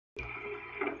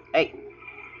Hey!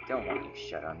 Don't want you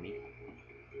shut on me.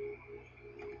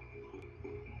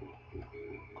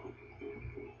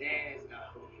 There's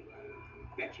not who you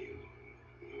are. Bet you.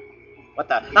 What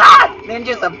the? Ah!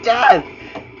 Ninjas of death!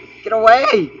 Get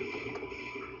away!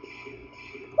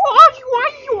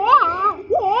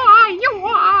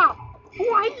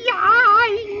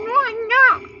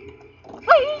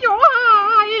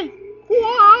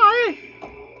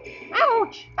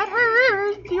 Ouch! That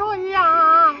hurts! You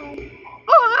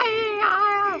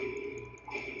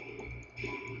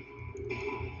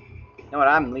know what?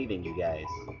 I'm leaving you guys.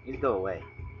 You go away.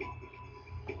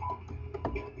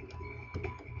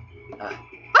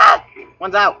 Ah!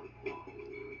 One's out!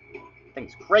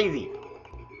 Thing's crazy.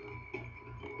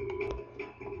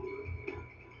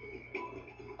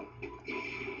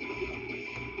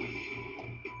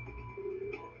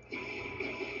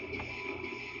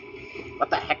 What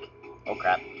the heck? Oh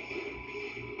crap.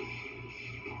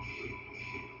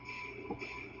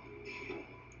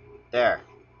 There.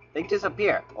 They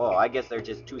disappear. Oh, I guess they're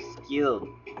just too skilled.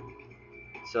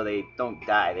 So they don't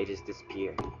die, they just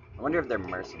disappear. I wonder if they're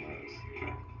mercenaries.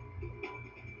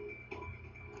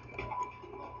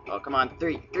 Oh, come on.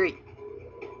 Three.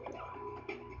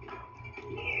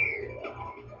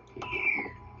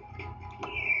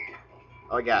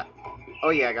 Oh, I got. Oh,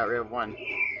 yeah, I got rid of one.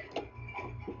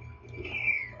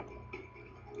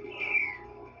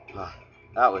 Oh,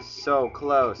 that was so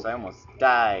close. I almost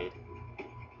died.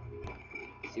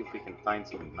 Let's see if we can find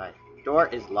some life. Door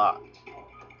is locked.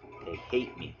 They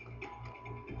hate me.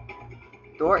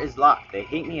 Door is locked. They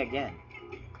hate me again.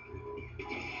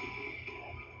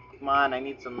 Come on, I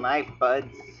need some life,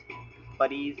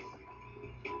 buddies.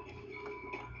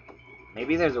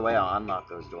 Maybe there's a way I'll unlock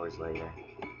those doors later.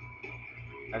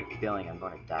 I have a feeling I'm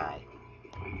going to die.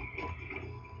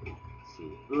 Let's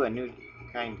see. Ooh, a new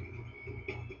kind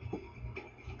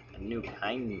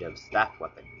of staff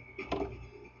weapon.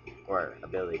 Or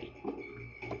ability.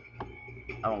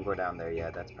 I won't go down there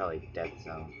yet. That's probably death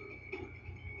zone.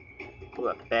 Ooh,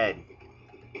 a bed.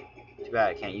 Too bad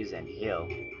I can't use it and heal.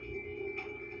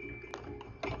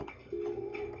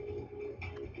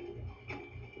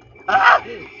 Ah!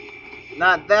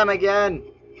 Not them again!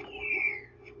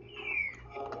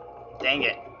 Dang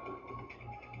it.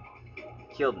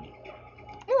 Killed me.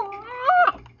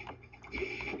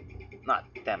 Not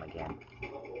them again.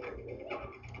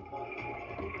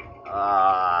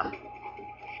 Ah.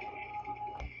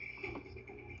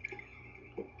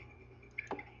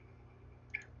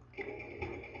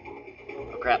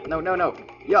 Oh crap. No.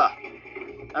 Yeah.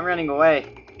 I'm running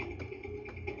away.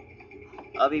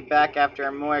 I'll be back after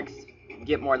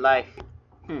get more life.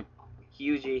 He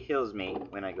usually heals me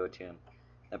when I go to him.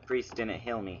 The priest didn't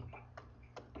heal me.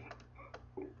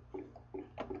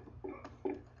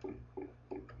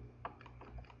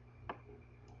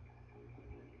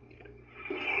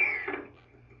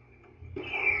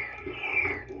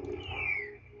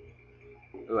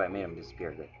 Ooh, I made him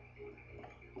disappear, but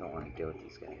don't want to deal with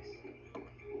these guys.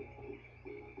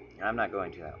 I'm not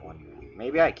going to that one room.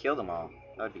 Maybe I killed them all.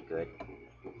 That would be good.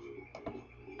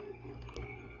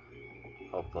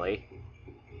 Hopefully.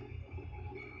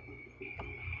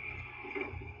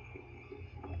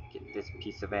 Get this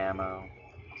piece of ammo.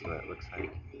 See what it looks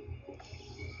like.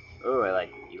 Oh, it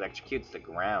like electrocutes the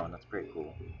ground. That's pretty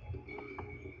cool.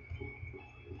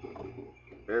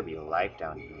 Better be life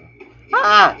down here.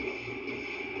 Ah!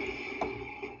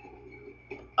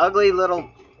 Ugly little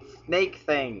snake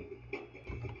thing.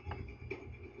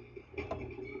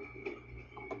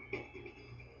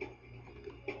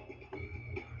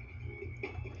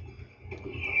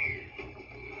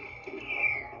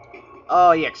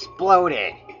 Oh, he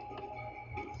exploded.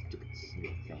 Stupid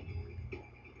snake thing.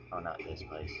 Oh, not this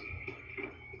place.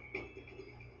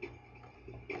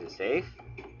 Is it safe?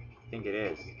 I think it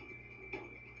is.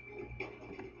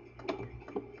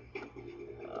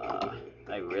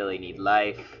 I really need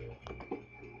life.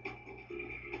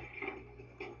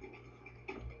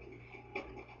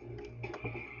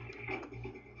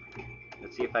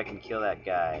 Let's see if I can kill that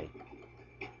guy.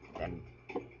 Then.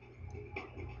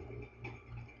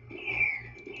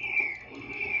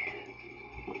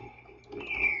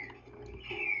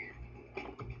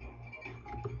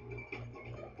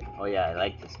 Oh yeah, I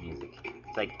like this music.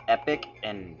 It's like epic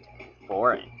and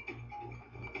foreign.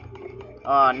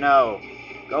 Oh no.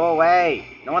 Go away.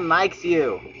 No one likes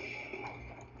you.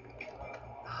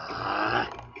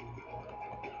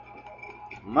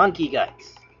 Monkey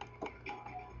guts.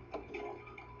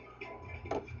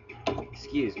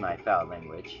 Excuse my foul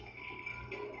language.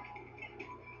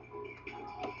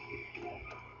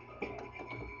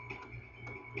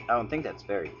 I don't think that's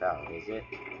very foul, is it?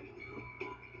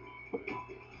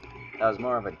 That was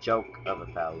more of a joke of a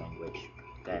foul language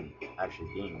than actually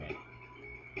being it.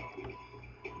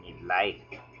 I need life.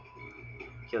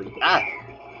 Kill you. Ah!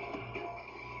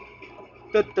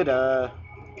 Da da da!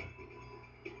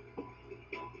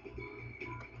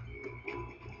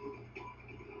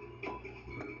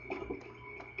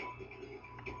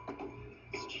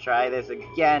 Let's try this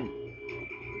again.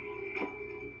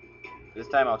 This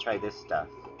time I'll try this stuff.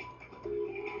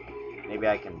 Maybe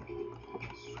I can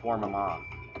swarm them off.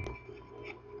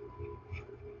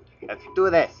 Let's do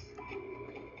this!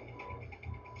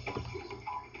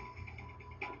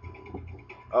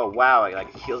 Oh wow, it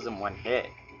like kills him one hit.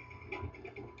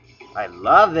 I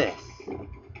love this!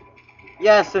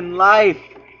 Yes, and life!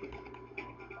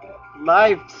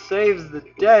 Life saves the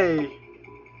day!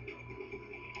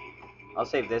 I'll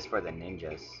save this for the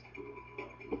ninjas.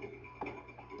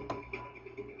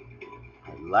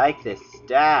 I like this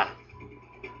staff.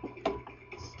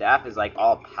 Staff is like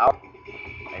all powerful.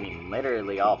 I mean,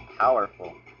 literally all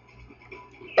powerful.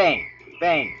 Bang!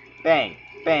 Bang! Bang!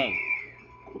 Bang!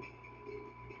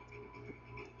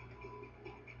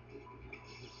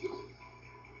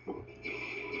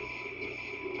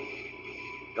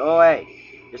 Go away!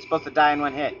 You're supposed to die in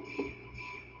one hit.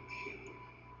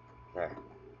 There.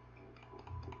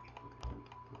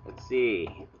 Let's see.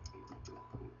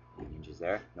 Any ninjas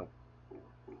there? Nope.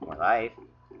 More life.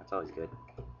 That's always good.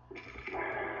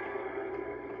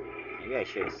 Maybe I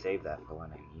should have saved that for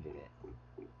when I needed it.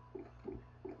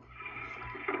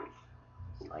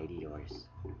 Slidey doors.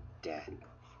 Death.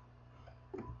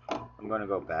 I'm gonna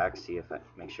go back, see if I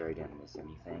make sure I didn't miss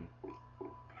anything.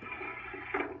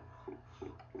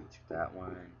 To that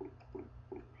one.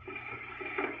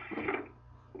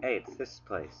 Hey, it's this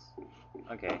place.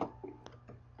 Okay.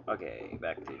 Okay,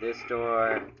 back to this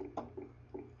door.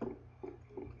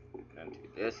 And to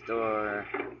this door.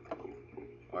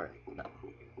 Or, no.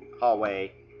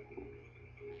 Hallway.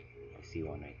 I see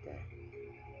one right there.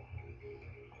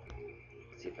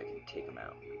 Let's see if I can take him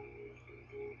out.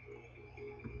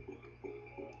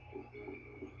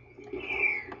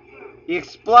 He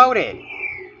exploded!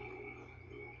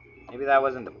 Maybe that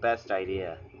wasn't the best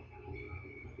idea.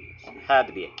 It had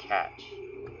to be a catch.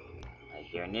 I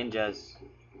hear ninjas.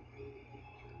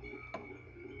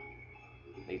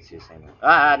 Leads to the same one.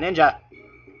 Ah, ninja!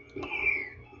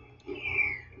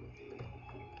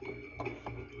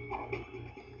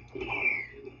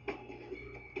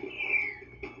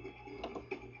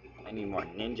 I need more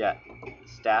ninja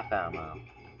staff ammo.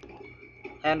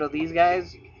 Handle these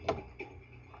guys.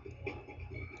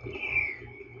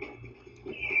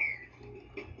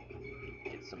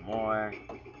 Get some more.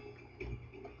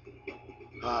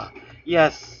 Ah,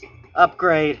 yes!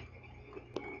 Upgrade!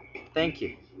 Thank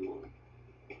you.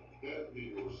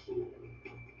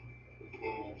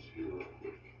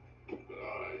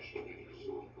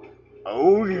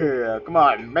 Oh yeah! Come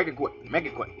on, make it quick! Make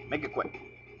it quick! Make it quick!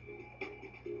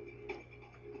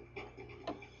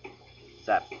 Is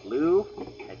that blue?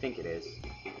 I think it is.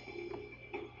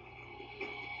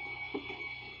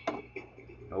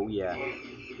 Oh yeah.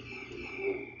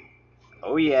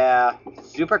 Oh yeah.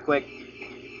 Super quick.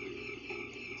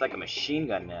 It's like a machine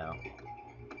gun now.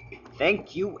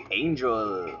 Thank you,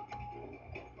 Angel.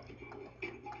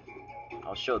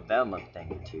 I'll show them a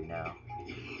thing or two now.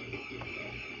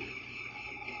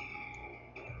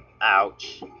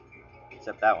 Ouch.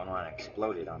 Except that one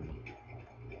exploded on me.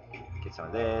 Get some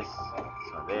of this.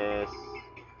 Some of this.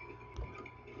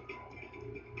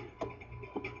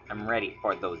 I'm ready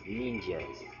for those ninjas.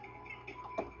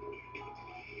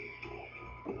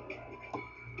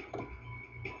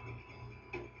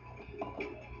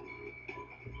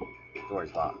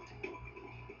 Door's locked.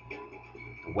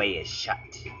 The way is shut.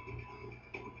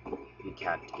 We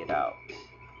can't get out.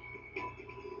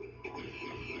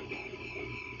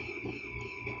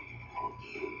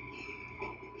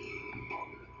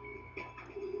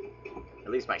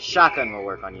 At least my shotgun will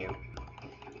work on you.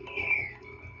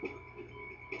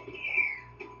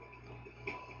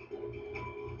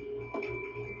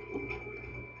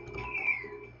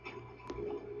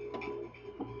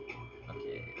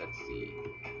 Okay, let's see.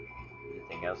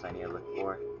 Anything else I need to look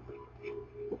for?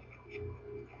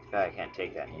 I can't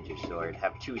take that ninja sword.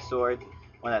 Have two swords,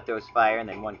 one that throws fire and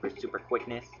then one for super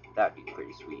quickness. That would be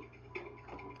pretty sweet.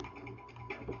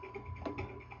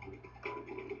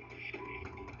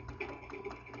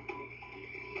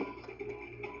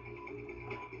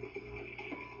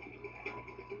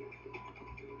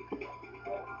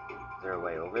 Is there a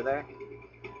way over there?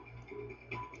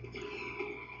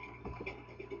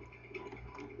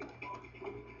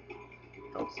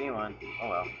 Don't see one. Oh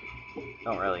well.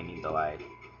 Don't really need the light.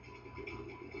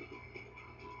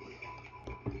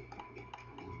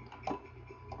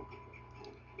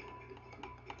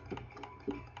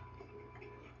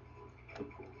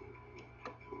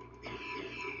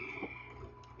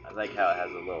 like how it has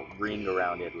a little ring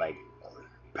around it, like.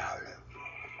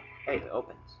 Hey, it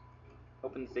opens.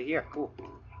 Opens to here. Cool.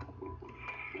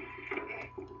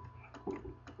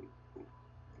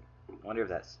 I wonder if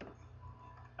that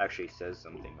actually says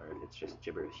something or if it's just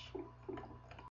gibberish.